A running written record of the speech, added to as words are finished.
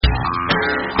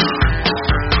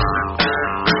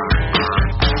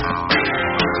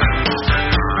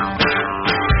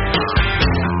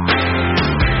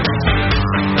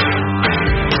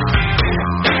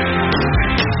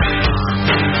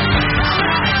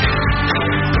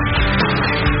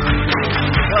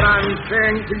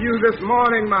saying to you this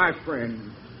morning, my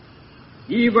friend,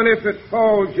 even if it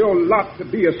falls your lot to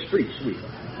be a street sweeper,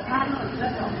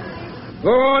 go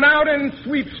on out and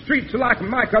sweep streets like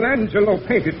Michelangelo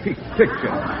painted pictures.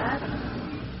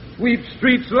 Sweep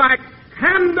streets like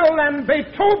Handel and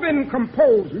Beethoven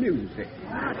composed music.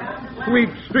 Sweep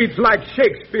streets like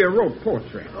Shakespeare wrote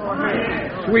poetry.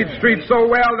 Sweep streets so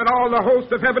well that all the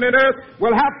hosts of heaven and earth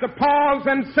will have to pause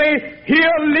and say,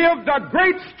 here lived a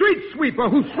great street sweeper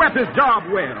who swept his job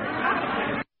well.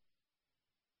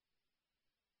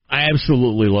 I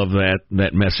absolutely love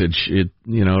that message.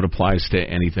 It applies to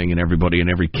anything and everybody, and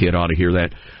every kid ought to hear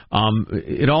that.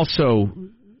 It also,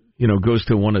 goes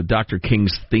to one of Dr.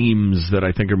 King's themes that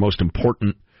I think are most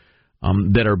important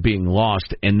that are being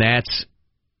lost, and that's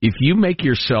if you make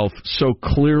yourself so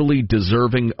clearly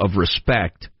deserving of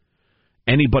respect,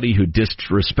 anybody who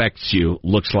disrespects you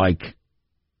looks like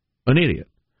an idiot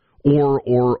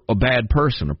or a bad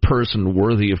person, a person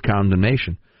worthy of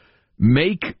condemnation.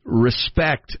 Make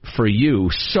respect for you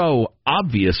so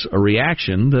obvious a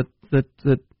reaction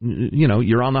that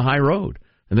you're on the high road.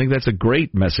 I think that's a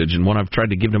great message and one I've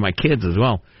tried to give to my kids as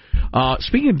well.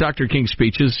 Speaking of Dr. King's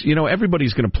speeches,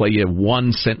 everybody's going to play you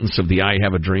one sentence of the I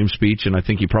Have a Dream speech, and I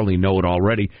think you probably know it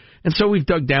already. And so we've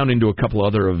dug down into a couple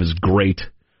other of his great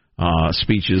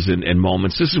speeches and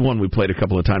moments. This is one we played a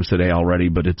couple of times today already,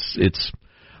 but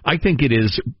I think it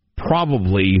is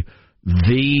probably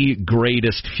the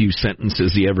greatest few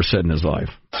sentences he ever said in his life.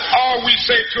 All we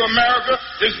say to America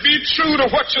is be true to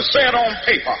what you said on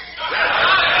paper.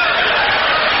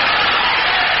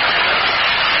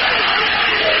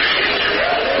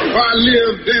 If I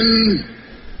lived in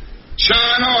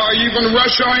China or even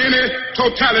Russia or any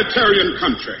totalitarian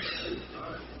country,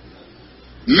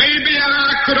 maybe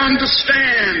I could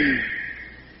understand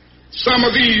some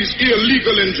of these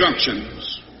illegal injunctions.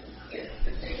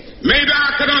 Maybe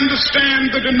I could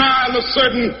understand the denial of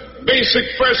certain basic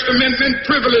First Amendment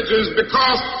privileges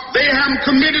because they haven't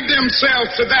committed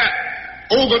themselves to that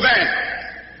over there.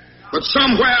 But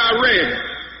somewhere I read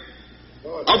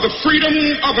of the freedom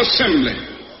of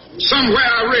assembly. Somewhere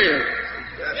I read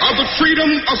of the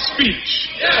freedom of speech.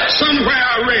 Somewhere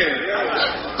I read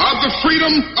of the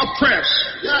freedom of press.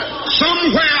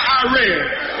 Somewhere I read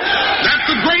that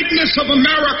the greatness of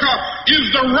America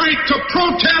is the right to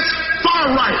protest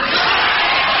far right.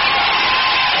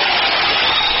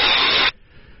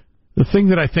 The thing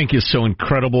that I think is so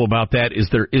incredible about that is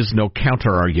there is no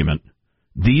counter-argument.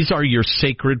 These are your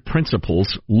sacred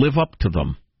principles. Live up to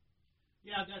them.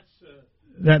 Yeah,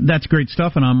 that's great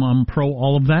stuff, and I'm pro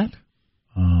all of that.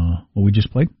 What we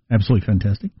just played, absolutely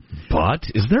fantastic. But?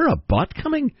 Is there a but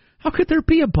coming? How could there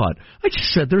be a but? I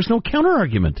just said there's no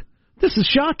counter-argument. This is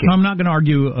shocking. I'm not going to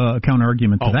argue a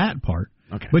counter-argument to that part.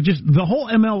 Okay. But just the whole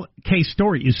MLK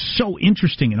story is so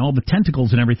interesting, and all the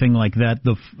tentacles and everything like that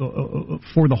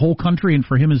for the whole country and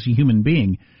for him as a human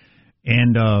being.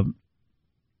 And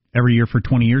every year for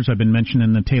 20 years I've been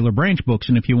mentioning the Taylor Branch books,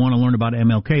 and if you want to learn about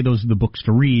MLK, those are the books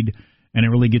to read. And it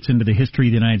really gets into the history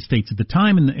of the United States at the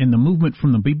time and the movement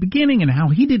from the beginning and how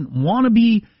he didn't want to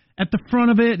be at the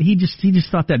front of it. He just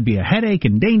thought that'd be a headache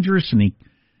and dangerous,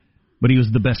 but he was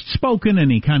the best spoken,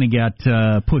 and he kind of got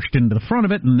pushed into the front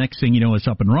of it, and the next thing you know, it's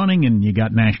up and running, and you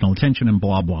got national attention and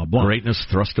blah, blah, blah. Greatness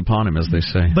thrust upon him, as they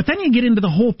say. But then you get into the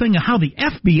whole thing of how the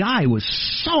FBI was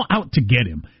so out to get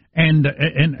him, and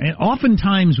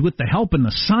oftentimes with the help and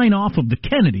the sign-off of the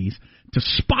Kennedys, to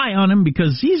spy on him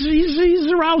because he's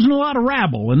arousing a lot of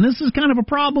rabble, and this is kind of a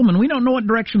problem, and we don't know what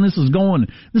direction this is going.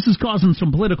 This is causing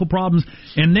some political problems.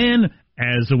 And then,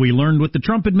 as we learned with the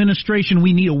Trump administration,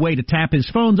 we need a way to tap his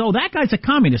phones. Oh, that guy's a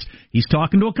communist. He's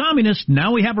talking to a communist.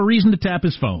 Now we have a reason to tap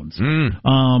his phones.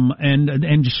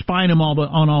 And just spying him all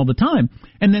the time.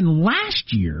 And then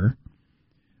last year,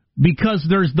 because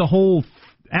there's the whole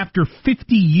after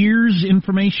 50 years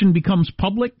information becomes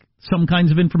public, some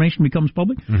kinds of information becomes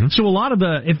public. Mm-hmm. So a lot of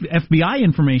the FBI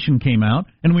information came out,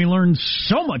 and we learned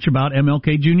so much about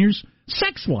MLK Jr.'s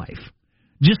sex life.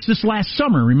 Just this last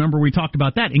summer, remember we talked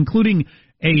about that, including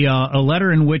a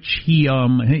letter in which he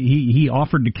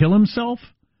offered to kill himself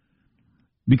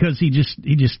because he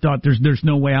just thought there's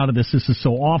no way out of this. This is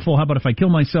so awful. How about if I kill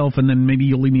myself and then maybe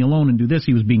you'll leave me alone and do this?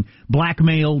 He was being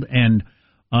blackmailed, and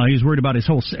he was worried about his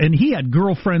whole... And he had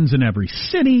girlfriends in every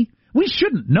city. We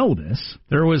shouldn't know this.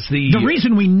 There was the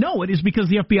reason we know it is because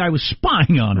the FBI was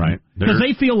spying on him. Right. Because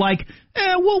they feel like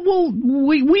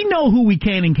we know who we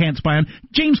can and can't spy on.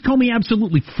 James Comey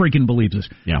absolutely freaking believes this.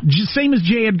 Yeah. Same as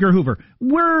J. Edgar Hoover.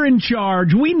 We're in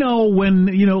charge. We know when,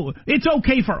 it's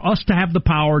okay for us to have the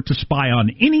power to spy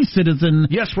on any citizen.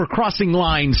 Yes, we're crossing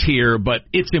lines here, but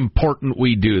it's important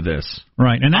we do this.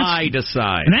 Right. And I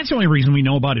decide. And that's the only reason we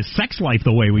know about his sex life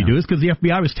the way we do is because the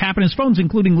FBI was tapping his phones,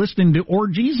 including listening to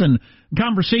orgies and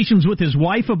conversations with his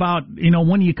wife about, when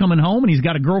are you coming home, and he's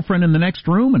got a girlfriend in the next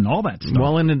room and all that stuff.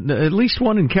 Well, and at least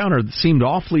one encounter that seemed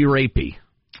awfully rapey.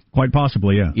 Quite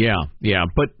possibly, yeah. Yeah,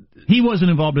 but he wasn't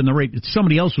involved in the rape.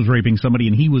 Somebody else was raping somebody,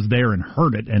 and he was there and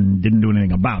heard it and didn't do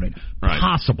anything about it. Right.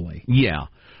 Possibly. Yeah.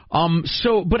 And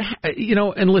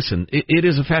listen, it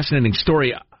is a fascinating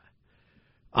story.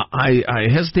 I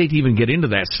hesitate to even get into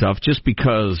that stuff just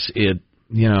because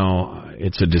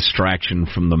it's a distraction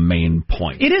from the main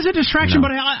point. It is a distraction,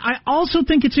 but I also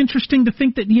think it's interesting to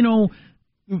think that,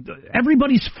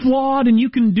 everybody's flawed and you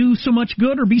can do so much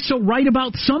good or be so right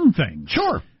about some things.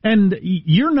 Sure. And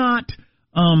you're not,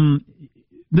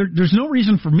 there's no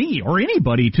reason for me or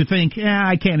anybody to think,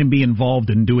 I can't be involved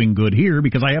in doing good here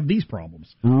because I have these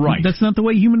problems. Right. That's not the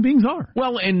way human beings are.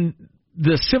 Well, and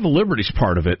the civil liberties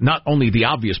part of it, not only the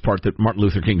obvious part that Martin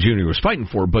Luther King Jr. was fighting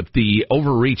for, but the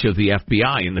overreach of the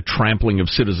FBI and the trampling of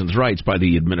citizens' rights by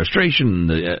the administration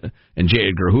and J.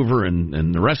 Edgar Hoover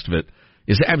and the rest of it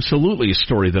is absolutely a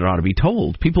story that ought to be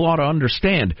told. People ought to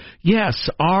understand, yes,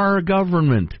 our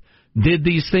government did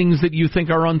these things that you think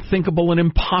are unthinkable and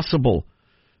impossible.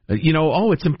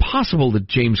 It's impossible that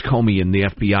James Comey and the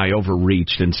FBI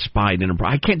overreached and spied.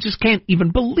 I just can't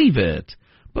even believe it.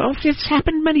 But it's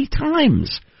happened many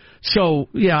times. So,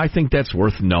 yeah, I think that's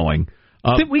worth knowing.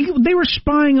 They were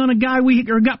spying on a guy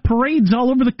got parades all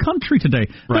over the country today.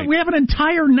 Right. We have an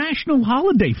entire national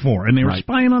holiday for, and they were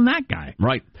spying on that guy.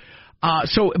 Right.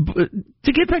 So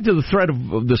to get back to the thread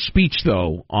of the speech,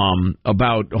 though,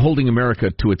 about holding America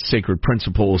to its sacred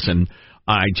principles, and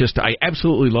I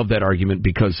absolutely love that argument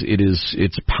because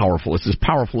it's powerful. It's as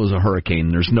powerful as a hurricane.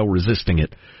 There's no resisting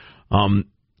it.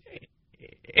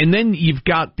 And then you've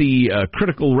got the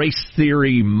critical race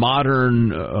theory,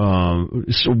 modern,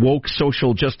 woke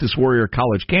social justice warrior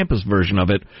college campus version of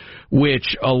it,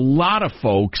 which a lot of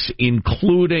folks,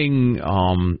 including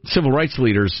civil rights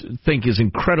leaders, think is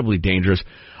incredibly dangerous.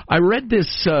 I read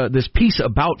this piece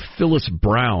about Phyllis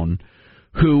Brown,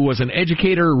 who was an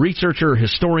educator, researcher,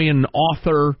 historian,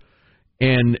 author,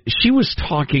 and she was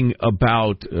talking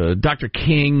about Dr.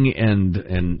 King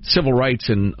and civil rights,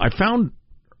 and I found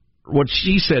what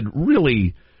she said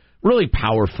really, really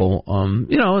powerful. All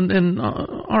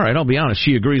right, I'll be honest,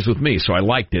 she agrees with me, so I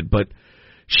liked it. But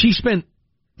she spent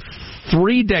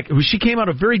 3 decades. She came out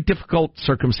of very difficult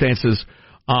circumstances,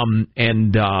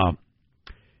 in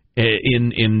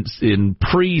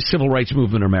pre-civil rights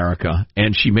movement in America,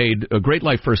 and she made a great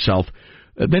life for herself.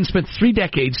 Then spent 3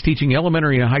 decades teaching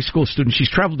elementary and high school students.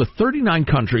 She's traveled to 39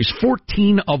 countries,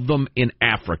 14 of them in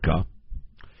Africa.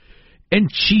 And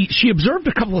she observed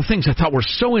a couple of things I thought were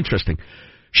so interesting.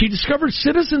 She discovered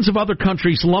citizens of other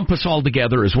countries lump us all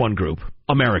together as one group,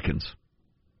 Americans.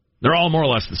 They're all more or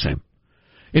less the same.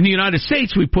 In the United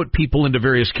States, we put people into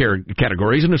various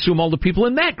categories and assume all the people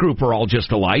in that group are all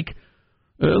just alike,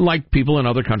 like people in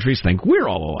other countries think we're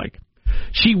all alike.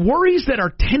 She worries that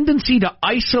our tendency to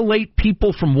isolate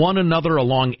people from one another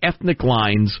along ethnic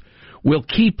lines will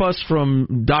keep us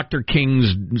from Dr.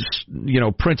 King's,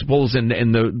 principles and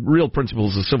the real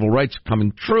principles of civil rights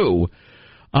coming true.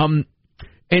 And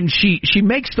she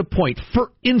makes the point,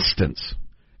 for instance,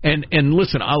 and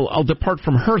listen, I'll depart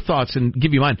from her thoughts and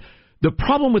give you mine. The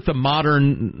problem with the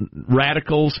modern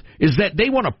radicals is that they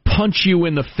want to punch you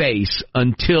in the face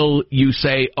until you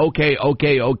say, okay,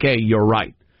 you're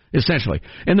right, essentially.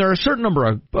 And there are a certain number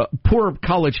of poor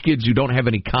college kids who don't have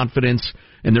any confidence,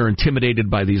 and they're intimidated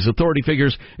by these authority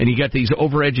figures, and you get these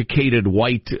overeducated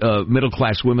white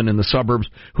middle-class women in the suburbs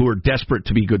who are desperate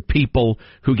to be good people,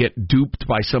 who get duped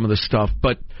by some of this stuff.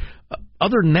 But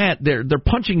other than that, they're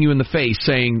punching you in the face,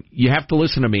 saying, you have to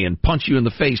listen to me, and punch you in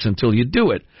the face until you do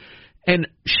it. And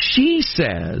she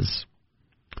says,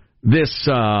 this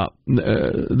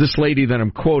lady that I'm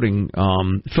quoting,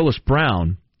 Phyllis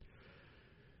Brown,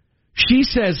 she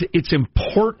says it's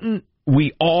important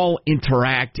we all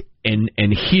interact and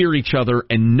hear each other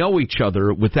and know each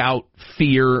other without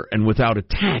fear and without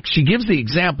attack. She gives the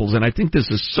examples, and I think this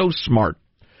is so smart.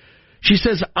 She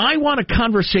says, I want a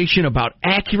conversation about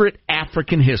accurate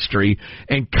African history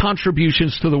and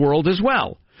contributions to the world as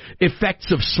well.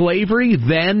 Effects of slavery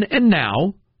then and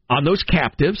now on those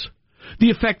captives,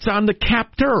 the effects on the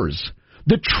captors,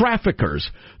 the traffickers,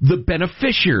 the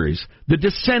beneficiaries, the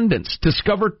descendants,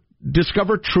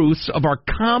 discover truths of our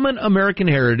common American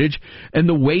heritage and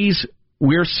the ways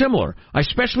we're similar. I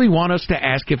especially want us to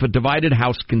ask if a divided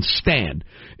house can stand.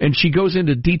 And she goes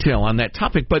into detail on that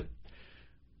topic, but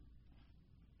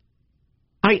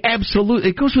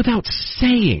it goes without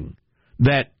saying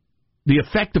that the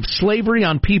effect of slavery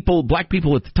on black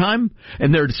people at the time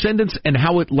and their descendants and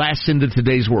how it lasts into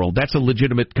today's world. That's a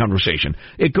legitimate conversation.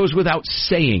 It goes without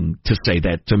saying to say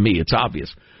that. To me, it's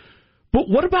obvious. But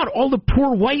what about all the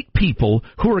poor white people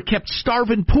who are kept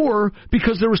starving poor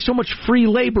because there was so much free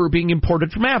labor being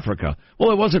imported from Africa?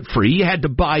 Well, it wasn't free. You had to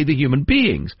buy the human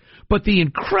beings. But the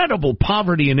incredible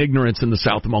poverty and ignorance in the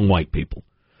South among white people.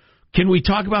 Can we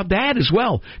talk about that as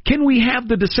well? Can we have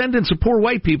the descendants of poor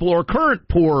white people or current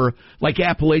poor, like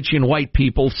Appalachian white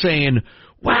people, saying,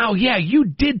 wow, yeah, you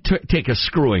did take a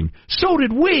screwing. So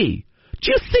did we.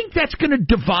 Do you think that's going to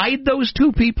divide those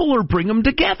two people or bring them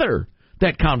together?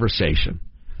 That conversation.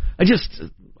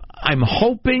 I'm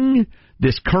hoping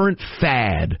this current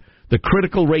fad, the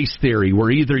critical race theory,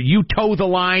 where either you toe the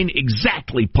line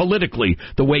exactly politically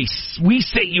the way we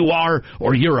say you are,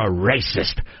 or you're a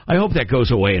racist. I hope that goes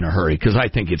away in a hurry, because I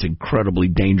think it's incredibly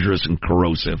dangerous and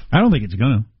corrosive. I don't think it's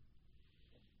going to.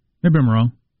 Maybe I'm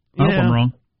wrong. I hope I'm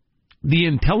wrong. The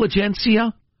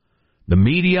intelligentsia, the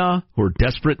media, who are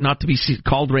desperate not to be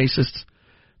called racists,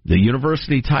 the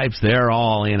university types, they're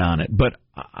all in on it. But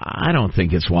I don't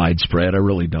think it's widespread. I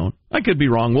really don't. I could be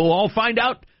wrong. We'll all find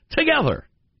out together.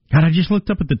 God, I just looked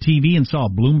up at the TV and saw a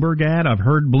Bloomberg ad. I've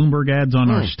heard Bloomberg ads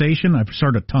on our station. I've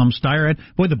started a Tom Steyer ad.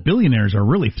 Boy, the billionaires are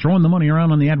really throwing the money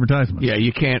around on the advertisements. Yeah,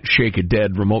 you can't shake a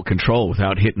dead remote control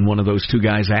without hitting one of those two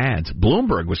guys' ads.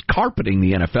 Bloomberg was carpeting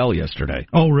the NFL yesterday.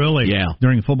 Oh, really? Yeah.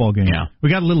 During a football game. Yeah. We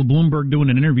got a little Bloomberg doing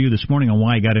an interview this morning on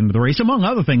why he got into the race, among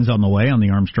other things on the way on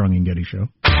the Armstrong and Getty Show.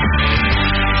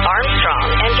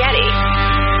 Armstrong and Getty.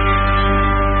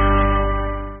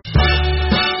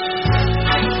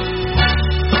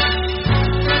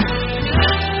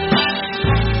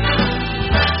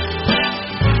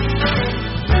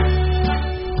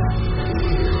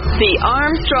 The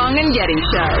Armstrong and Getty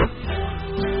Show.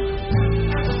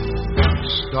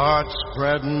 Start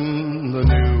spreading the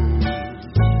news.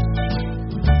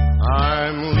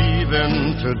 I'm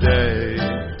leaving today.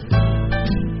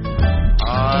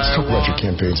 Let's talk about your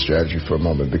campaign strategy for a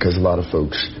moment, because a lot of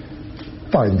folks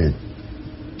find it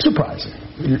surprising.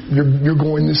 You're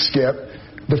going to skip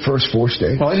the first 4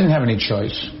 states. Well, I didn't have any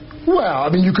choice. Well, I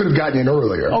mean, you could have gotten in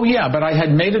earlier. Oh, yeah, but I had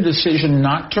made a decision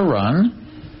not to run.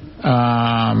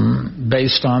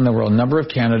 Based on there were a number of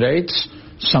candidates,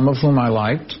 some of whom I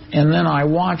liked, and then I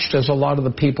watched as a lot of the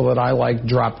people that I liked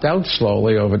dropped out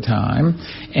slowly over time,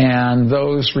 and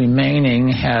those remaining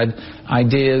had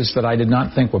ideas that I did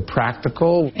not think were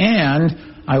practical, and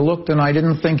I looked and I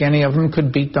didn't think any of them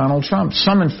could beat Donald Trump.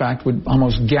 Some, in fact, would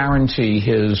almost guarantee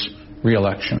his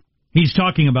re-election. He's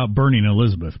talking about burning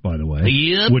Elizabeth, by the way.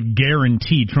 Yep. Would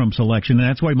guarantee Trump's election, and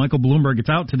that's why Michael Bloomberg gets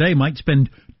out today, might spend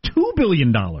 $2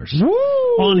 billion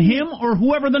on him or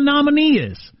whoever the nominee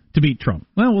is to beat Trump.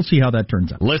 Well, we'll see how that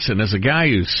turns out. Listen, as a guy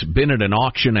who's been at an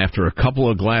auction after a couple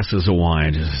of glasses of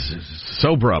wine, just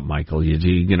sober up, Michael.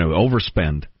 You know,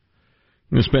 overspend.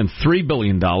 You're going to spend $3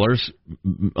 billion.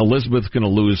 Elizabeth's going to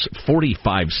lose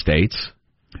 45 states.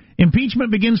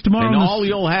 Impeachment begins tomorrow. And all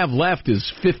you'll have left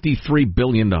is $53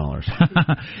 billion.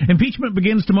 Impeachment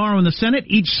begins tomorrow in the Senate.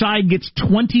 Each side gets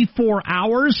 24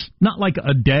 hours, not like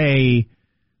a day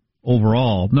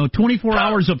overall. No, 24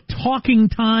 hours of talking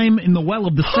time in the well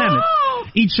of the Senate.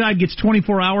 Each side gets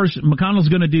 24 hours. McConnell's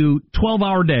going to do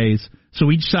 12-hour days,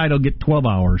 so each side will get 12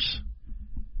 hours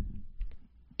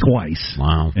twice.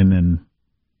 Wow. And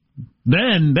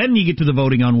then you get to the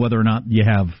voting on whether or not you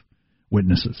have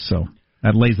witnesses. So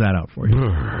that lays that out for you.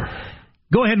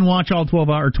 Go ahead and watch all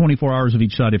 24 hours of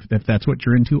each side if that's what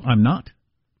you're into. I'm not.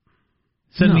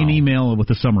 Send me an email with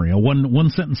a summary, a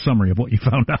one-sentence summary of what you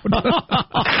found out.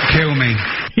 Kill me.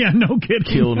 Yeah, no kidding.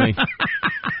 Kill me.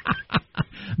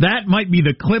 That might be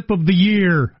the clip of the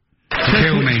year.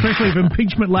 Kill me. Especially if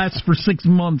impeachment lasts for 6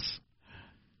 months.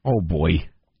 Oh, boy.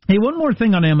 Hey, one more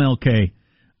thing on MLK.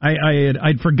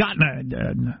 I'd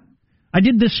forgotten. I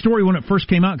did this story when it first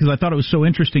came out because I thought it was so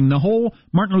interesting. The whole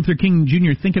Martin Luther King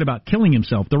Jr. thinking about killing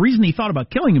himself. The reason he thought about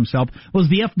killing himself was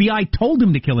the FBI told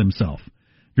him to kill himself.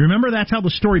 You remember? That's how the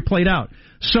story played out.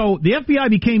 So the FBI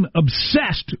became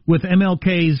obsessed with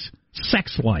MLK's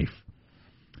sex life.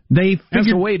 As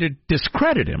a way to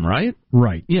discredit him, right?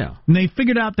 Right. Yeah. And they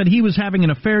figured out that he was having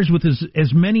affairs with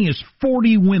as many as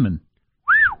 40 women.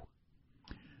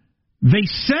 They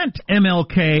sent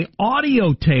MLK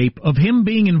audio tape of him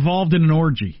being involved in an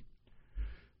orgy.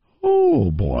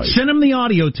 Oh, boy. Sent him the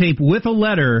audio tape with a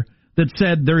letter that that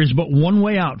said there is but one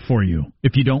way out for you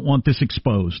if you don't want this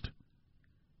exposed,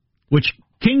 which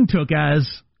King took as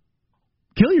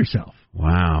kill yourself.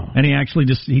 Wow. And he actually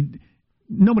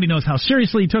nobody knows how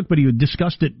seriously he took, but he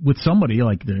discussed it with somebody,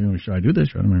 like, should I do this?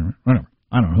 Whatever. I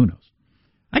don't know. Who knows?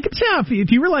 I could see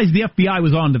if you realize the FBI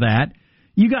was onto that,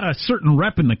 you got a certain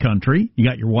rep in the country. You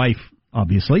got your wife,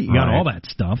 obviously. You got all that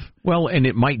stuff. Well, and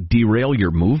it might derail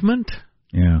your movement.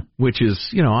 Yeah. Which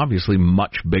is, obviously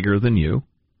much bigger than you.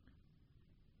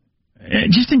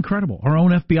 Just incredible. Our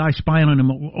own FBI spying on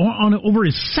him over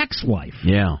his sex life.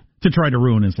 Yeah. To try to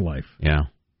ruin his life. Yeah.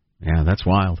 Yeah, that's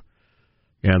wild.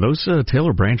 Yeah, those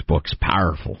Taylor Branch books,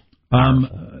 powerful.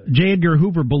 J. Edgar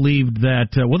Hoover believed that,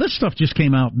 this stuff just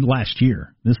came out last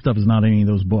year. This stuff is not any of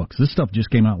those books. This stuff just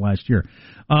came out last year.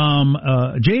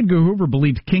 J. Edgar Hoover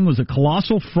believed King was a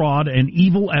colossal fraud and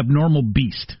evil, abnormal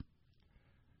beast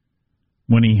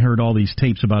when he heard all these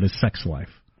tapes about his sex life.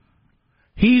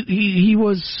 He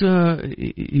was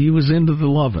into the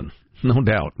lovin', no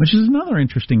doubt. Which is another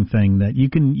interesting thing, that you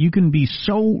can be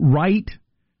so right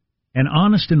and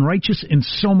honest and righteous in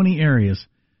so many areas,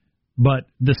 but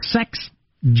the sex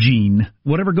gene,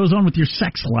 whatever goes on with your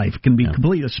sex life, can be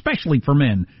completely, especially for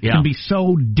men, can be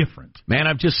so different. Man,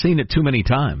 I've just seen it too many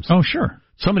times. Oh, sure.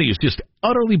 Somebody who's just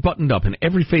utterly buttoned up in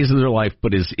every phase of their life,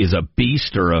 but is a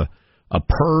beast or a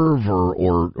perv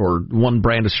or one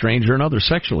brand of stranger or another,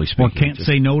 sexually speaking. Or can't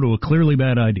say no to a clearly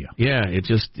bad idea. Yeah, it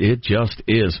just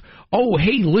is. Oh,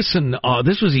 hey, listen,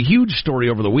 this was a huge story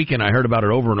over the weekend. I heard about it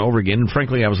over and over again, and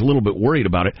frankly, I was a little bit worried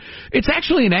about it. It's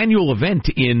actually an annual event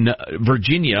in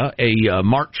Virginia, a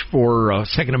march for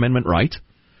Second Amendment rights.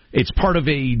 It's part of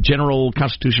a general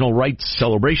constitutional rights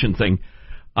celebration thing,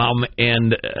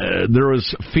 and there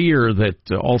was fear that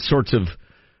all sorts of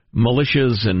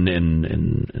militias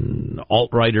and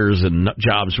alt-righters and nut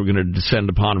jobs were going to descend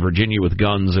upon Virginia with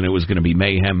guns, and it was going to be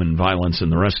mayhem and violence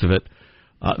and the rest of it.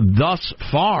 Thus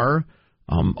far,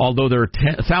 although there are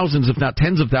thousands, if not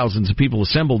tens of thousands of people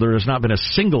assembled, there has not been a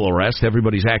single arrest.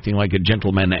 Everybody's acting like a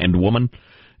gentleman and woman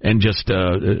and just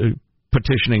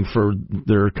petitioning for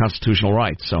their constitutional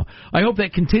rights. So I hope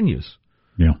that continues.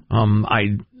 Yeah.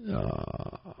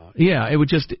 Yeah, it would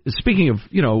just, speaking of,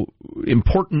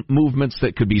 important movements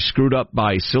that could be screwed up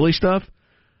by silly stuff,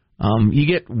 you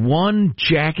get one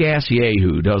jackass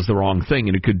who does the wrong thing,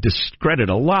 and it could discredit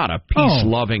a lot of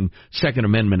peace-loving Second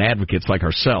Amendment advocates like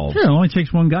ourselves. Yeah, it only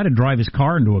takes one guy to drive his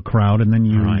car into a crowd, and then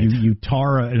you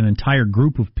tar an entire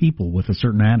group of people with a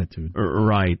certain attitude.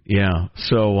 Right, yeah.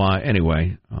 So,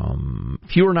 anyway,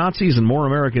 fewer Nazis and more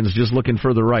Americans just looking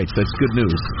for their rights. That's good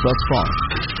news thus far.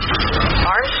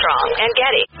 Armstrong and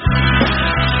Getty.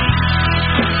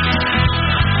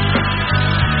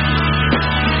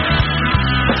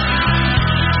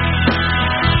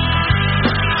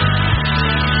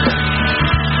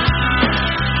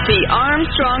 The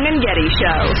Armstrong and Getty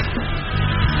Show.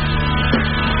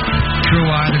 True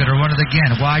eye, they're going to run it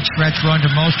again. Wide stretch run to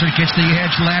Mostert, gets the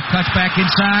edge left, cuts back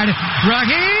inside.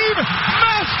 Raheem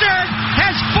Mostert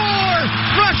has 4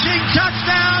 rushing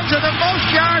touchdowns and the most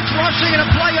yards rushing in a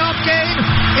playoff game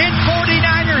in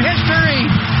 49er history.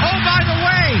 Oh, by the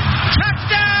way,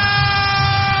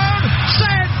 touchdown,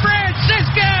 San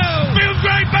Francisco! Feels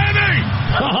great, baby!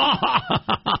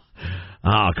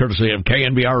 Courtesy of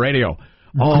KNBR Radio.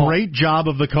 Great job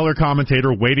of the color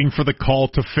commentator waiting for the call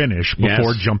to finish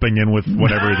before jumping in with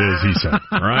whatever it is he said.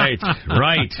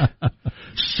 Right.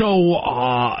 So,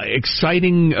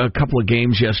 exciting couple of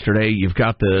games yesterday. You've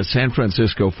got the San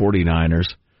Francisco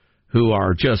 49ers, who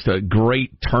are just a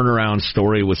great turnaround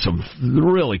story with some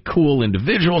really cool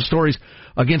individual stories,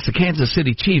 against the Kansas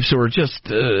City Chiefs, who are just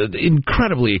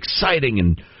incredibly exciting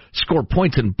and score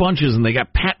points in bunches, and they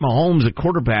got Pat Mahomes at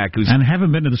quarterback, and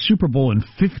haven't been to the Super Bowl in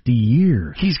 50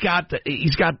 years. He's got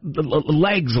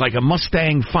legs like a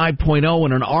Mustang 5.0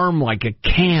 and an arm like a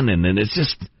cannon, and it's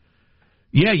just,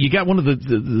 you got one of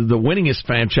the winningest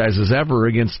franchises ever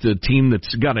against a team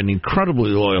that's got an incredibly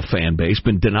loyal fan base,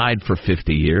 been denied for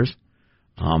 50 years.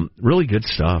 Really good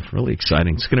stuff. Really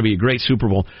exciting. It's going to be a great Super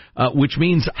Bowl, which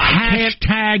means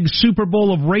hashtag Super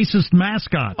Bowl of racist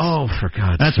mascots. Oh, for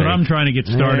God's sake. That's what I'm trying to get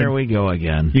started. There we go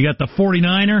again. You got the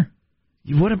 49er.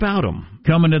 What about them?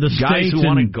 Coming to the Guys States who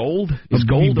wanted gold? Is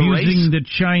gold a race? Abusing the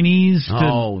Chinese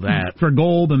for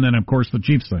gold, and then, of course, the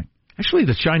Chiefs thing. Actually,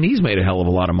 the Chinese made a hell of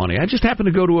a lot of money. I just happened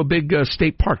to go to a big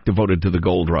state park devoted to the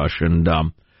gold rush, and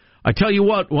I tell you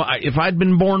what, if I'd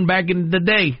been born back in the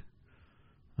day,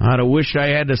 I'd have wished I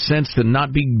had the sense to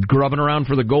not be grubbing around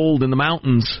for the gold in the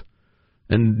mountains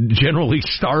and generally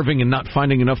starving and not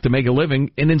finding enough to make a living,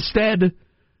 and instead,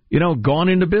 gone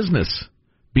into business.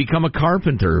 become a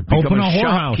carpenter, become Open a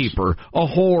whorehouse. shopkeeper, a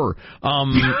whore.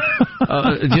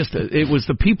 It was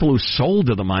the people who sold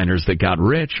to the miners that got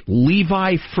rich.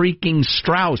 Levi freaking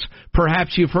Strauss.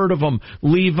 Perhaps you've heard of them.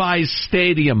 Levi's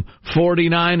Stadium,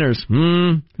 49ers.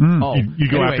 Oh, you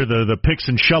go after the picks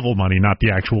and shovel money, not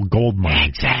the actual gold money.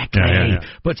 Exactly. Yeah.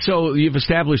 But so you've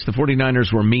established the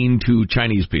 49ers were mean to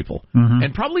Chinese people.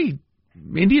 And probably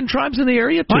Indian tribes in the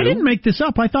area, too. I didn't make this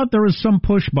up. I thought there was some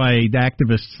push by the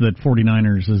activists that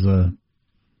 49ers is a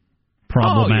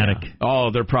problematic.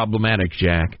 They're problematic,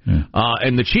 Jack. Yeah.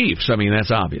 And the Chiefs, I mean,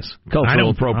 that's obvious. Cultural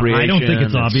appropriation. I don't think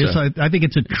it's obvious. I think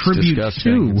it's a tribute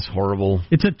to. It's horrible.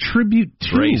 It's a tribute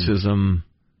to. Racism.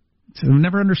 I've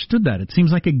never understood that. It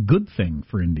seems like a good thing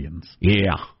for Indians.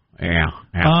 Yeah.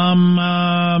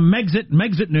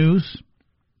 Megxit news.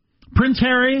 Prince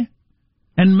Harry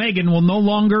and Meghan will no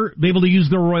longer be able to use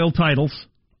their royal titles.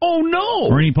 Oh, no!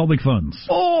 Or any public funds.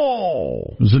 Oh!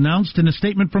 It was announced in a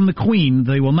statement from the Queen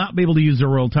they will not be able to use their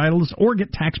royal titles or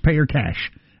get taxpayer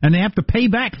cash. And they have to pay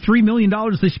back $3 million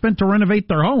they spent to renovate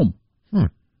their home.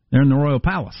 They're in the royal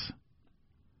palace.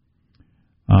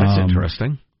 That's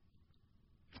interesting.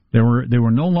 They were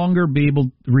no longer be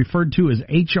able referred to as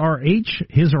HRH,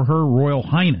 His or Her Royal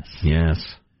Highness. Yes.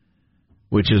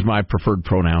 Which is my preferred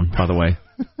pronoun, by the way.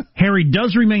 Harry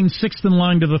does remain sixth in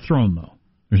line to the throne, though.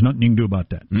 There's nothing you can do about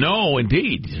that. No,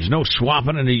 indeed. There's no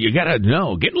swapping, and you got to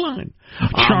get in line.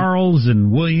 Charles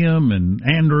and William and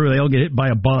Andrew, they all get hit by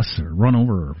a bus or run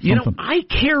over or something. You know, I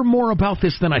care more about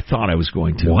this than I thought I was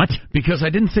going to. What? Because I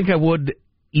didn't think I would,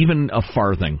 even a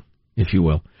farthing, if you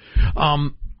will.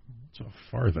 It's a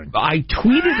farthing. I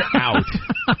tweeted out.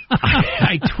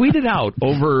 I tweeted out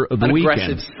over the weekend.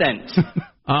 Aggressive scent.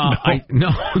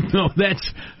 No,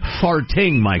 that's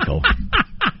farting, Michael.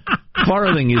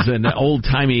 Farthing is an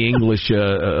old-timey English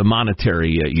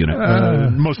monetary unit.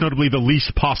 Most notably, the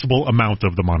least possible amount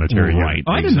of the monetary unit. Right.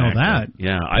 I didn't know that.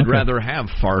 Yeah, I'd rather have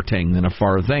farting than a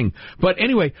farthing. But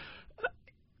anyway,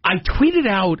 I tweeted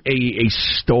out a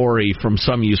story from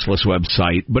some useless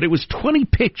website, but it was 20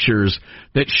 pictures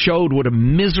that showed what a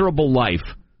miserable life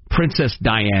Princess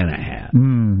Diana had.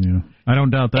 Yeah. I don't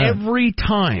doubt that. Every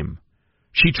time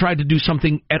she tried to do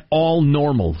something at all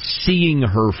normal, seeing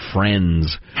her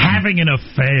friends, having an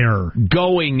affair,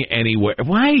 going anywhere.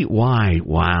 Why?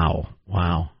 Wow.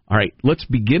 All right, let's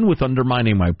begin with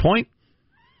undermining my point.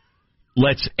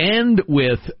 Let's end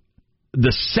with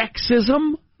the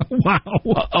sexism. Wow.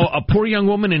 A poor young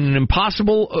woman in an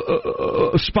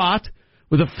impossible spot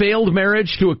with a failed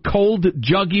marriage to a cold,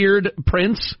 jug-eared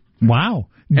prince. Wow.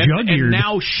 And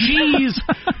now she's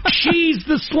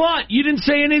the slut. You didn't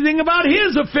say anything about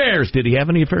his affairs. Did he have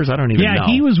any affairs? I don't even know. Yeah,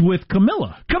 he was with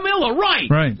Camilla. Camilla, right.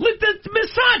 That's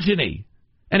misogyny.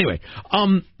 Anyway.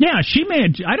 Yeah, she may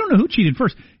have, I don't know who cheated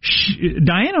first.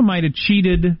 Diana might have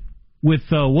cheated with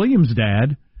William's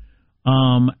dad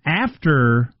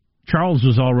after Charles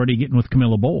was already getting with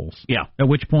Camilla Bowles. Yeah. At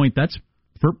which point, that's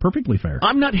perfectly fair.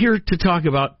 I'm not here to talk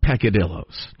about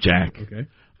peccadillos, Jack. Okay.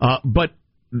 But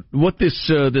what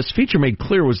this feature made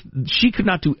clear was she could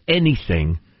not do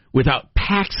anything without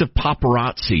packs of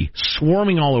paparazzi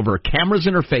swarming all over her, cameras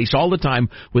in her face all the time,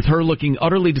 with her looking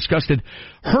utterly disgusted,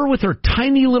 her with her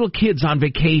tiny little kids on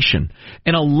vacation,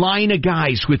 and a line of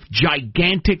guys with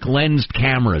gigantic lensed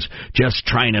cameras just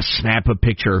trying to snap a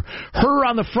picture, her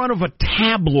on the front of a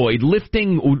tabloid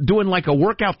doing like a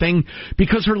workout thing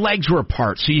because her legs were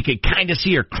apart so you could kind of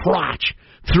see her crotch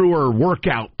through her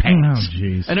workout pants. Oh,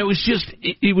 jeez. And it was just,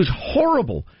 it was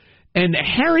horrible. And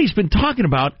Harry's been talking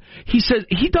about, he said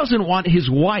he doesn't want his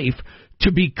wife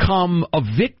to become a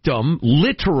victim,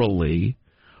 literally,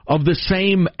 of the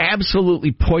same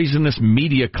absolutely poisonous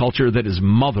media culture that his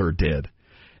mother did.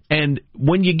 And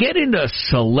when you get into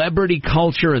celebrity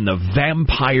culture and the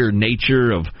vampire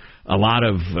nature of a lot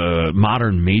of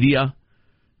modern media,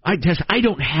 I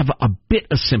don't have a bit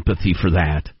of sympathy for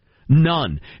that.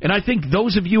 None. And I think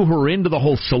those of you who are into the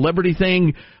whole celebrity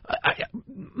thing,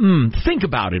 think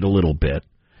about it a little bit.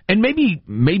 And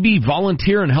maybe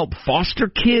volunteer and help foster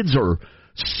kids or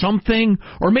something.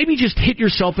 Or maybe just hit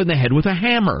yourself in the head with a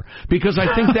hammer. Because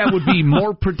I think that would be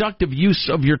more productive use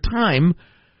of your time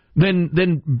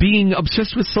than being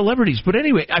obsessed with celebrities. But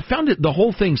anyway, I found the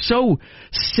whole thing so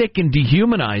sick and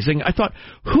dehumanizing. I thought,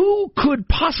 who could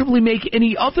possibly make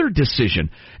any other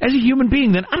decision as a human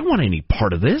being? Then I don't want any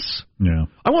part of this. Yeah,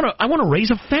 I want to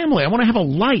raise a family. I want to have a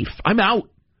life. I'm out.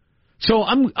 So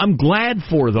I'm glad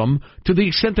for them to the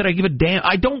extent that I give a damn.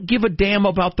 I don't give a damn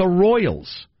about the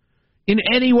royals in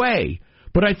any way.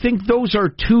 But I think those are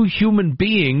two human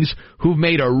beings who've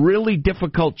made a really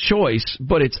difficult choice,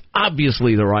 but it's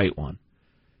obviously the right one.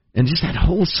 And just that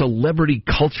whole celebrity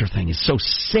culture thing is so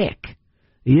sick.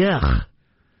 Yuck.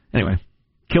 Anyway,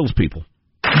 kills people.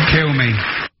 Kill me.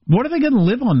 What are they going to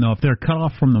live on, though, if they're cut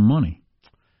off from the money?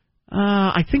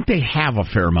 I think they have a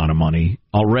fair amount of money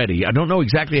already. I don't know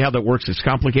exactly how that works. It's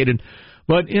complicated.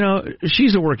 But,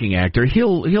 she's a working actor.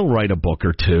 He'll write a book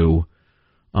or two.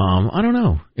 I don't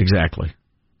know exactly.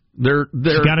 They're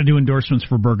got to do endorsements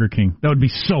for Burger King. That would be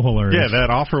so hilarious. Yeah, that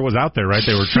offer was out there, right?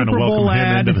 They were trying to welcome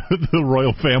him into the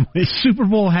royal family. Super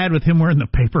Bowl ad with him wearing the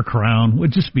paper crown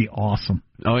would just be awesome.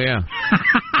 Oh, yeah.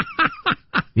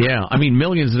 Yeah, I mean,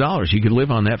 millions of dollars. You could live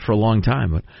on that for a long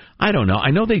time. But I don't know.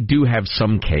 I know they do have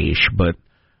some cash, but,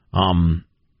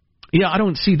 I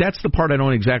don't see. That's the part I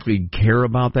don't exactly care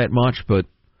about that much. But,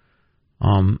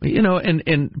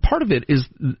 and part of it is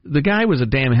the guy was a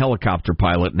damn helicopter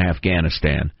pilot in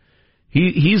Afghanistan.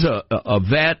 He's a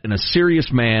vet and a serious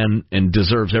man and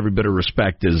deserves every bit of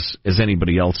respect as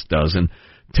anybody else does. And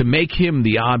to make him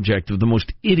the object of the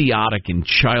most idiotic and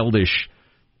childish,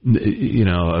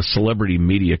 a celebrity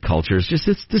media culture is just,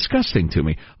 it's disgusting to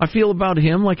me. I feel about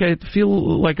him like I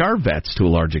feel like our vets to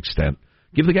a large extent.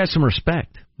 Give the guy some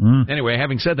respect. Anyway,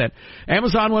 having said that,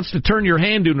 Amazon wants to turn your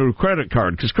hand into a credit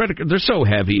card because they're so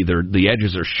heavy. The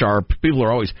edges are sharp. People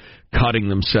are always cutting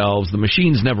themselves. The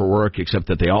machines never work, except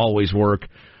that they always work.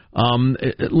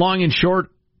 Long and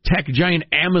short, tech giant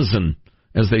Amazon,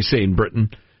 as they say in Britain,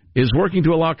 is working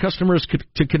to allow customers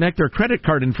to connect their credit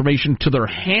card information to their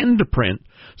handprint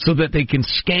so that they can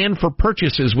scan for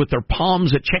purchases with their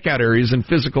palms at checkout areas in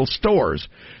physical stores.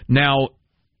 Now,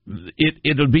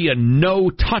 it'll be a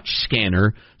no-touch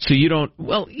scanner, so you don't...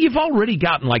 Well, you've already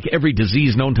gotten like every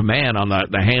disease known to man on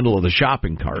the handle of the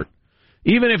shopping cart.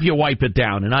 Even if you wipe it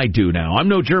down, and I do now. I'm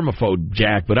no germaphobe,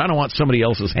 Jack, but I don't want somebody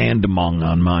else's hand to mung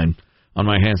on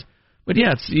my hands. But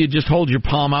yeah, you just hold your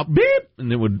palm out, beep,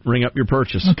 and it would ring up your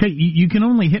purchase. Okay, you can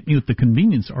only hit me with the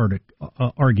convenience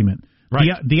argument. Right.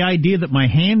 The idea that my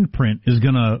handprint is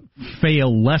going to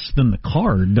fail less than the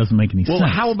card doesn't make any sense. Well,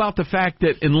 how about the fact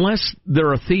that unless there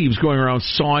are thieves going around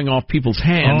sawing off people's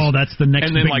hands... Oh, that's the next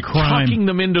and then, big crime. tucking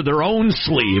them into their own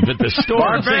sleeve at the store.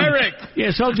 Barbaric!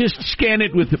 Yes, I'll just scan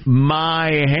it with my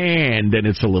hand, and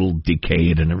it's a little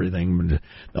decayed and everything.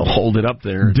 They'll hold it up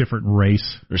there. Different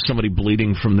race. There's somebody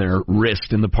bleeding from their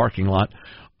wrist in the parking lot.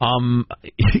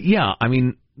 Yeah, I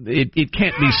mean... It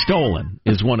can't be stolen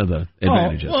is one of the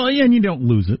advantages. Oh, well, yeah, and you don't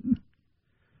lose it.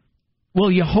 Well,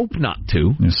 you hope not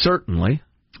to, certainly.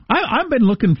 I've been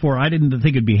looking for, I didn't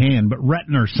think it'd be hand, but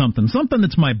retina or something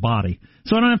that's my body.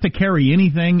 So I don't have to carry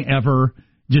anything ever.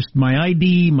 Just my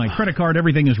ID, my credit card,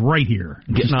 everything is right here.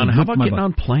 How about getting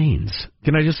on planes?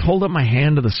 Can I just hold up my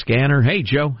hand to the scanner? Hey,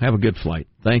 Joe, have a good flight.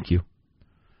 Thank you.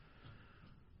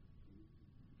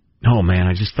 Oh, man,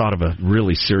 I just thought of a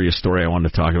really serious story I wanted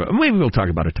to talk about. Maybe we'll talk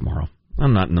about it tomorrow.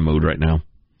 I'm not in the mood right now.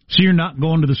 So you're not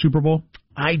going to the Super Bowl?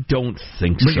 I don't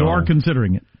think so. But you are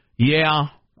considering it? Yeah.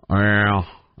 Well.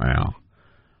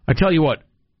 I tell you what,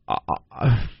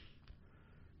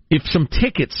 if some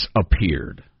tickets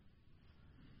appeared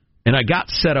and I got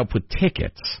set up with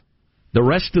tickets, the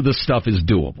rest of the stuff is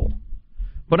doable.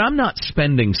 But I'm not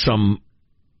spending some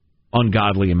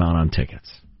ungodly amount on tickets.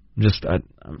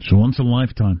 So once in a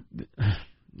lifetime.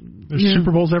 There's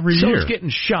Super Bowls every year. Someone's getting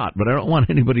shot, but I don't want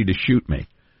anybody to shoot me.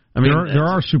 I mean, there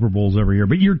are Super Bowls every year,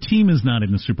 but your team is not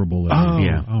in the Super Bowl every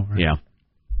year. Right. Yeah.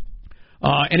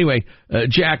 Anyway,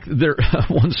 Jack, there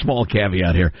one small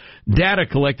caveat here. Data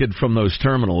collected from those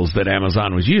terminals that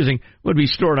Amazon was using would be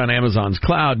stored on Amazon's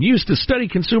cloud and used to study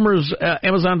consumers'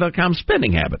 Amazon.com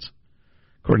spending habits,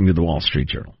 according to the Wall Street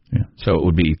Journal. Yeah. So it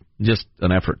would be just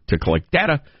an effort to collect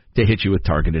data to hit you with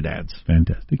targeted ads.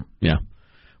 Fantastic. Yeah.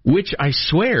 Which I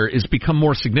swear has become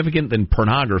more significant than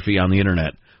pornography on the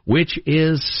Internet, which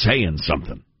is saying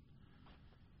something.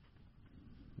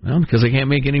 Well, because they can't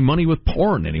make any money with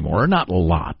porn anymore. Not a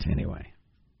lot, anyway.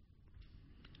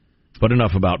 But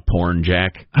enough about porn,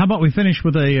 Jack. How about we finish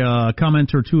with a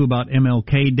comment or two about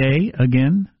MLK Day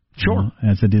again? Sure.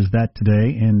 As it is that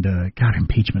today. And, God,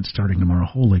 impeachment starting tomorrow.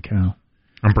 Holy cow.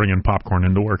 I'm bringing popcorn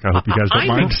into work. I hope you guys don't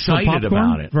mind. I'm excited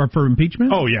about it. For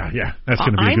impeachment? Oh, yeah. That's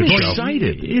going to be a good show. I'm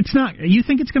excited. It's not. You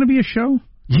think it's going to be a show?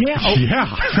 Yeah. Oh,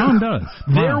 yeah. Sean does.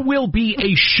 There will be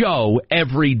a show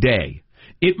every day.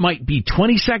 It might be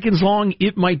 20 seconds long.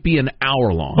 It might be an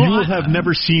hour long. You will have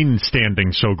never seen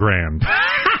standing so grand.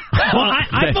 Well,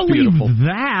 I believe beautiful.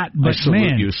 That, but I salute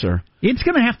man, you, sir. It's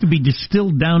going to have to be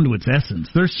distilled down to its essence.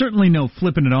 There's certainly no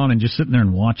flipping it on and just sitting there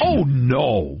and watching it.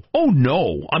 Oh,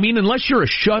 no. I mean, unless you're a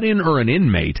shut-in or an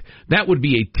inmate, that would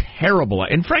be a terrible...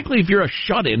 And frankly, if you're a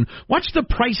shut-in, watch The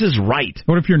Price is Right.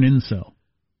 What if you're an incel?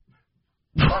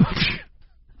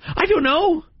 I don't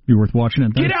know. Be worth watching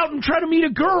it then? Get out and try to meet a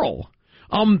girl.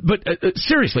 But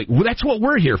seriously, that's what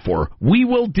we're here for. We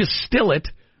will distill it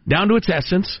down to its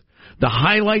essence. The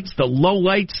highlights, the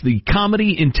lowlights, the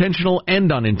comedy, intentional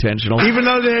and unintentional. Even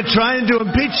though they're trying to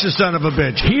impeach the son of a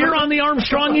bitch. Here on the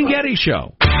Armstrong and Getty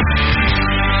Show.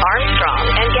 Armstrong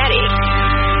and Getty.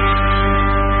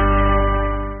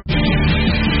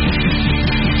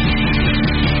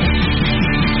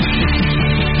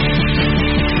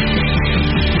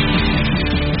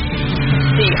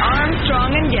 The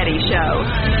Armstrong and Getty Show.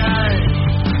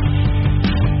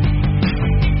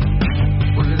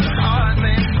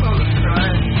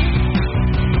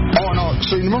 Oh, no.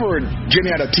 So you remember Jimmy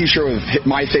had a T-shirt with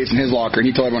my face in his locker, and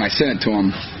he told everyone I sent it to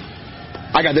him.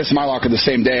 I got this in my locker the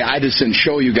same day. I just didn't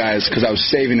show you guys because I was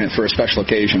saving it for a special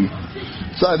occasion.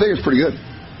 So I think it's pretty good.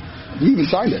 You even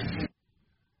signed it.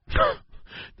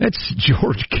 That's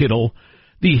George Kittle,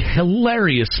 the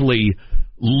hilariously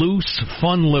loose,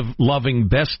 fun-loving,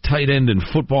 best tight end in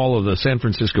football of the San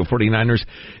Francisco 49ers,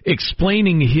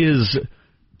 explaining his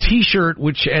T-shirt,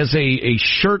 which has a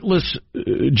shirtless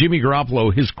Jimmy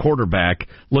Garoppolo, his quarterback,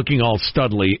 looking all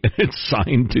studly, and it's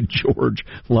signed to George.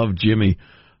 Love Jimmy.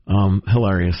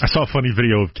 Hilarious. I saw a funny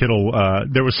video of Kittle.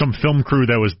 There was some film crew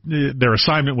that was their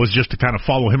assignment was just to kind of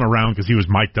follow him around because he was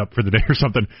mic'd up for the day or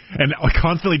something. And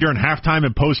constantly during halftime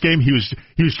and postgame, he was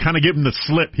kind of giving the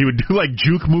slip. He would do like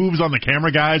juke moves on the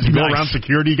camera guys and go around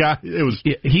security guy. It was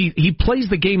he plays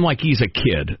the game like he's a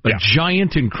kid, a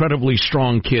giant, incredibly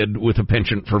strong kid with a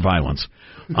penchant for violence.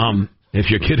 If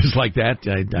your kid is like that,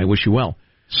 I wish you well.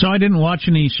 So I didn't watch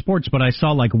any sports, but I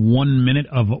saw like 1 minute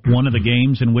of one of the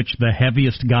games in which the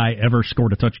heaviest guy ever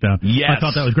scored a touchdown. Yes. I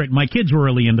thought that was great. My kids were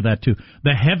really into that, too.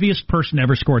 The heaviest person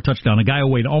ever score a touchdown, a guy who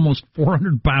weighed almost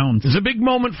 400 pounds. It's a big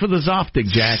moment for the Zoftig,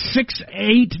 Jack.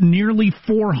 6'8", nearly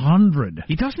 400.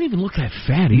 He doesn't even look that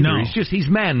fat either. No. He's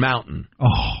Man Mountain.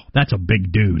 Oh, that's a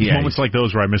big dude. Yeah, moments like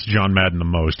those where I miss John Madden the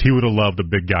most. He would have loved a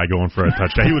big guy going for a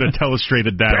touchdown. He would have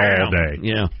illustrated that all day.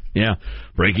 Yeah.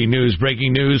 Breaking news.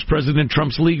 President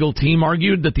Trump's legal team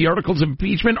argued that the articles of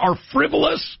impeachment are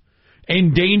frivolous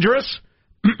and dangerous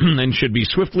and should be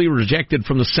swiftly rejected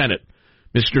from the Senate.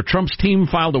 Mr. Trump's team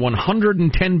filed a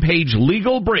 110-page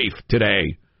legal brief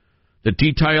today that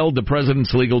detailed the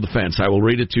president's legal defense. I will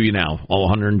read it to you now, all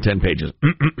 110 pages.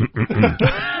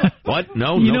 What?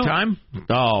 No time?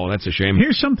 Oh, that's a shame.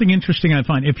 Here's something interesting I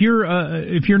find. If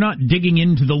you're not digging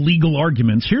into the legal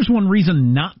arguments, here's one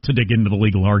reason not to dig into the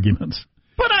legal arguments.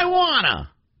 But I wanna.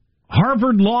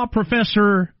 Harvard law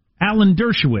professor Alan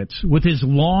Dershowitz, with his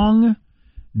long,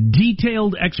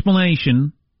 detailed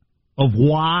explanation of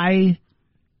why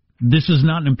this is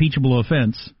not an impeachable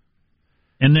offense.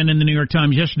 And then in the New York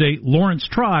Times yesterday, Lawrence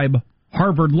Tribe,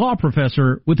 Harvard law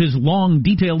professor, with his long,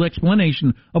 detailed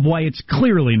explanation of why it's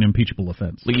clearly an impeachable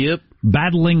offense. Yep.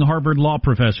 Battling Harvard law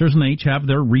professors, and they each have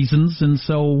their reasons, and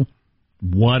so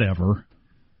whatever.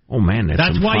 Oh, man,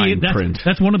 that's some fine print.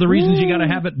 That's one of the reasons you got to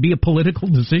have it be a political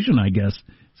decision, I guess.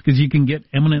 It's because you can get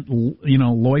eminent,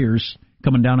 lawyers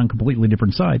coming down on completely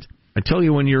different sides. I tell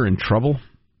you when you're in trouble,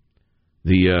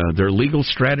 their legal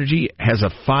strategy has a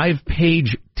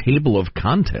 5-page table of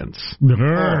contents.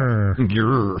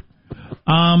 Grr.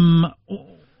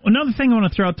 Another thing I want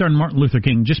to throw out there on Martin Luther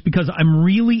King, just because I'm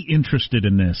really interested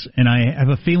in this, and I have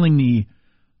a feeling the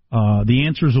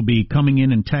answers will be coming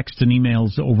in texts and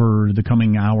emails over the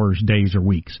coming hours, days, or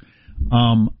weeks.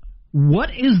 What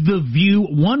is the view?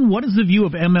 One, what is the view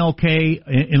of MLK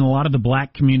in a lot of the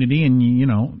black community?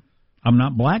 And, I'm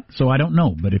not black, so I don't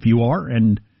know. But if you are,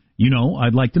 and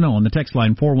I'd like to know on the text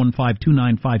line,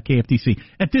 415-295-KFTC,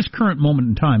 at this current moment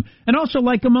in time. And also,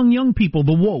 like among young people,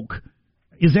 the woke.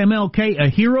 Is MLK a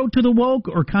hero to the woke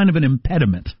or kind of an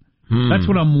impediment? That's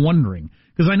what I'm wondering.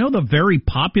 Because I know the very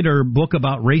popular book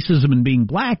about racism and being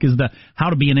black is the How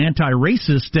to Be an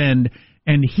Anti-Racist, and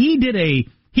he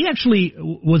actually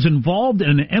was involved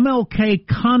in an MLK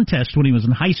contest when he was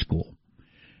in high school.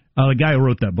 The guy who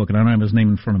wrote that book, and I don't have his name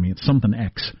in front of me, it's something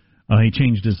X. He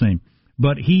changed his name.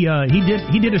 But he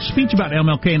did a speech about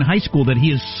MLK in high school that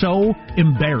he is so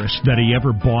embarrassed that he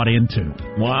ever bought into.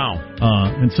 Wow.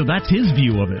 And so that's his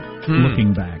view of it,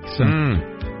 looking back. So,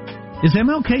 is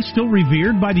MLK still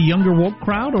revered by the younger woke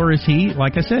crowd, or is he,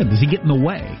 like I said, does he get in the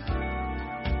way?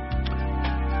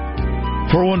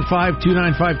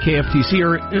 415-295-KFTC,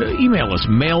 or email us,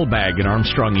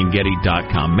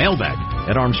 mailbag@armstrongandgetty.com.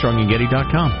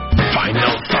 Mailbag@armstrongandgetty.com.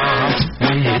 Final thoughts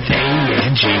with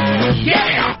A&G.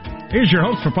 Yeah! Here's your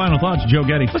host for Final Thoughts, Joe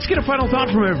Getty. Let's get a final thought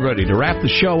from everybody to wrap the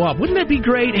show up. Wouldn't that be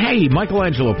great? Hey,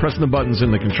 Michelangelo, pressing the buttons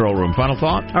in the control room. Final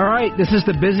thought? All right, this is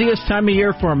the busiest time of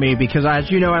year for me because,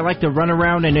 as you know, I like to run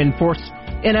around and enforce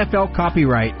NFL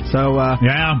copyright. So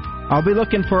I'll be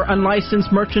looking for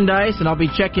unlicensed merchandise, and I'll be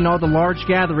checking all the large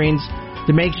gatherings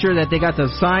to make sure that they got the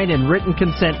signed and written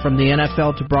consent from the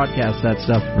NFL to broadcast that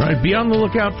stuff. Right. Be on the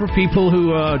lookout for people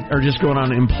who are just going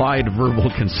on implied verbal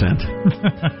consent.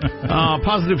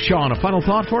 Positive Sean, a final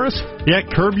thought for us? Yeah,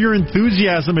 Curb Your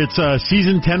Enthusiasm. It's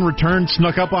season 10 return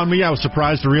snuck up on me. I was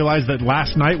surprised to realize that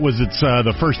last night was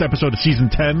the first episode of season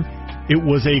 10. It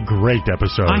was a great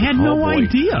episode. I had no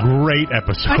idea. Great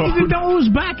episode. I didn't know it was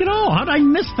back at all. How did I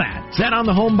miss that? Is that on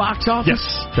the home box office?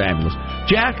 Yes. Fabulous.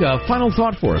 Jack, a final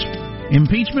thought for us.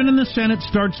 Impeachment in the Senate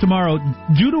starts tomorrow.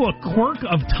 Due to a quirk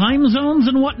of time zones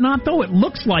and whatnot, though, it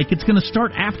looks like it's going to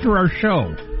start after our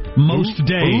show most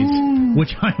days,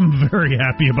 which I'm very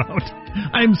happy about.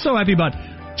 I'm so happy about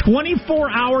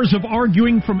 24 hours of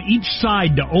arguing from each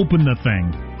side to open the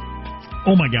thing.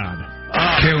 Oh, my God.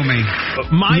 Kill me.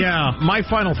 My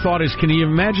final thought is, can you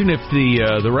imagine if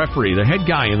the referee, the head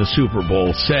guy in the Super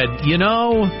Bowl, said,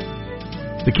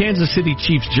 the Kansas City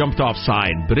Chiefs jumped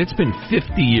offside, but it's been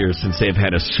 50 years since they've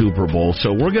had a Super Bowl, so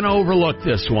we're going to overlook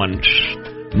this one.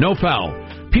 No foul.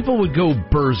 People would go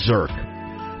berserk.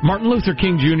 Martin Luther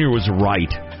King Jr. was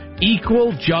right.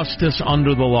 Equal justice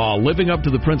under the law, living up to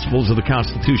the principles of the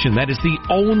Constitution. That is the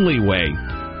only way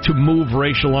to move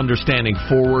racial understanding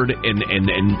forward and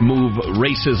move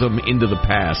racism into the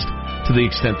past to the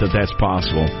extent that that's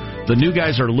possible. The new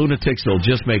guys are lunatics. They'll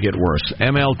just make it worse.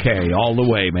 MLK all the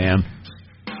way, man.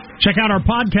 Check out our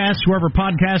podcast wherever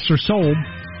podcasts are sold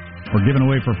or given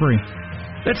away for free.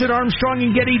 That's at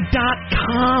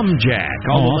ArmstrongandGetty.com, Jack.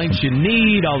 All the links you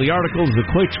need, all the articles, the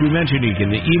clicks we mentioned. You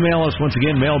can email us once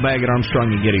again, mailbag at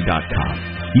ArmstrongandGetty.com.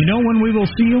 You know when we will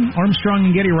see you? Armstrong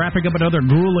and Getty wrapping up another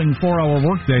grueling 4-hour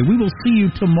workday. We will see you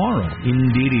tomorrow.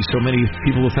 Indeedy. So many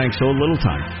people who thank so little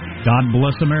time. God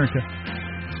bless America.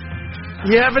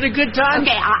 You having a good time?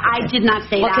 Okay, I did not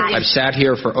say that. I've sat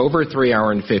here for over 3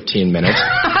 hours and 15 minutes.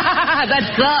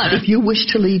 That's good. If you wish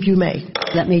to leave, you may.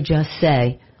 Let me just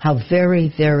say how very,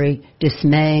 very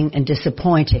dismaying and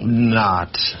disappointing.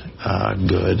 Not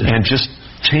good. And just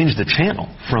change the channel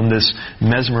from this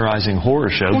mesmerizing horror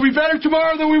show. We'll be better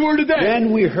tomorrow than we were today.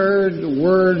 Then we heard the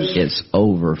words, "It's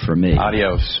over for me."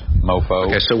 Adios, mofo.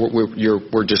 Okay, so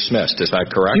we're dismissed. Is that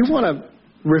correct? You want to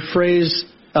rephrase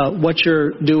what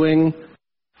you're doing?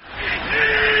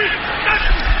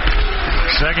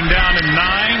 Second down and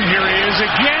 9. Here he is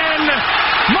again.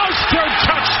 Mostert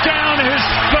touchdown, his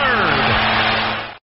third.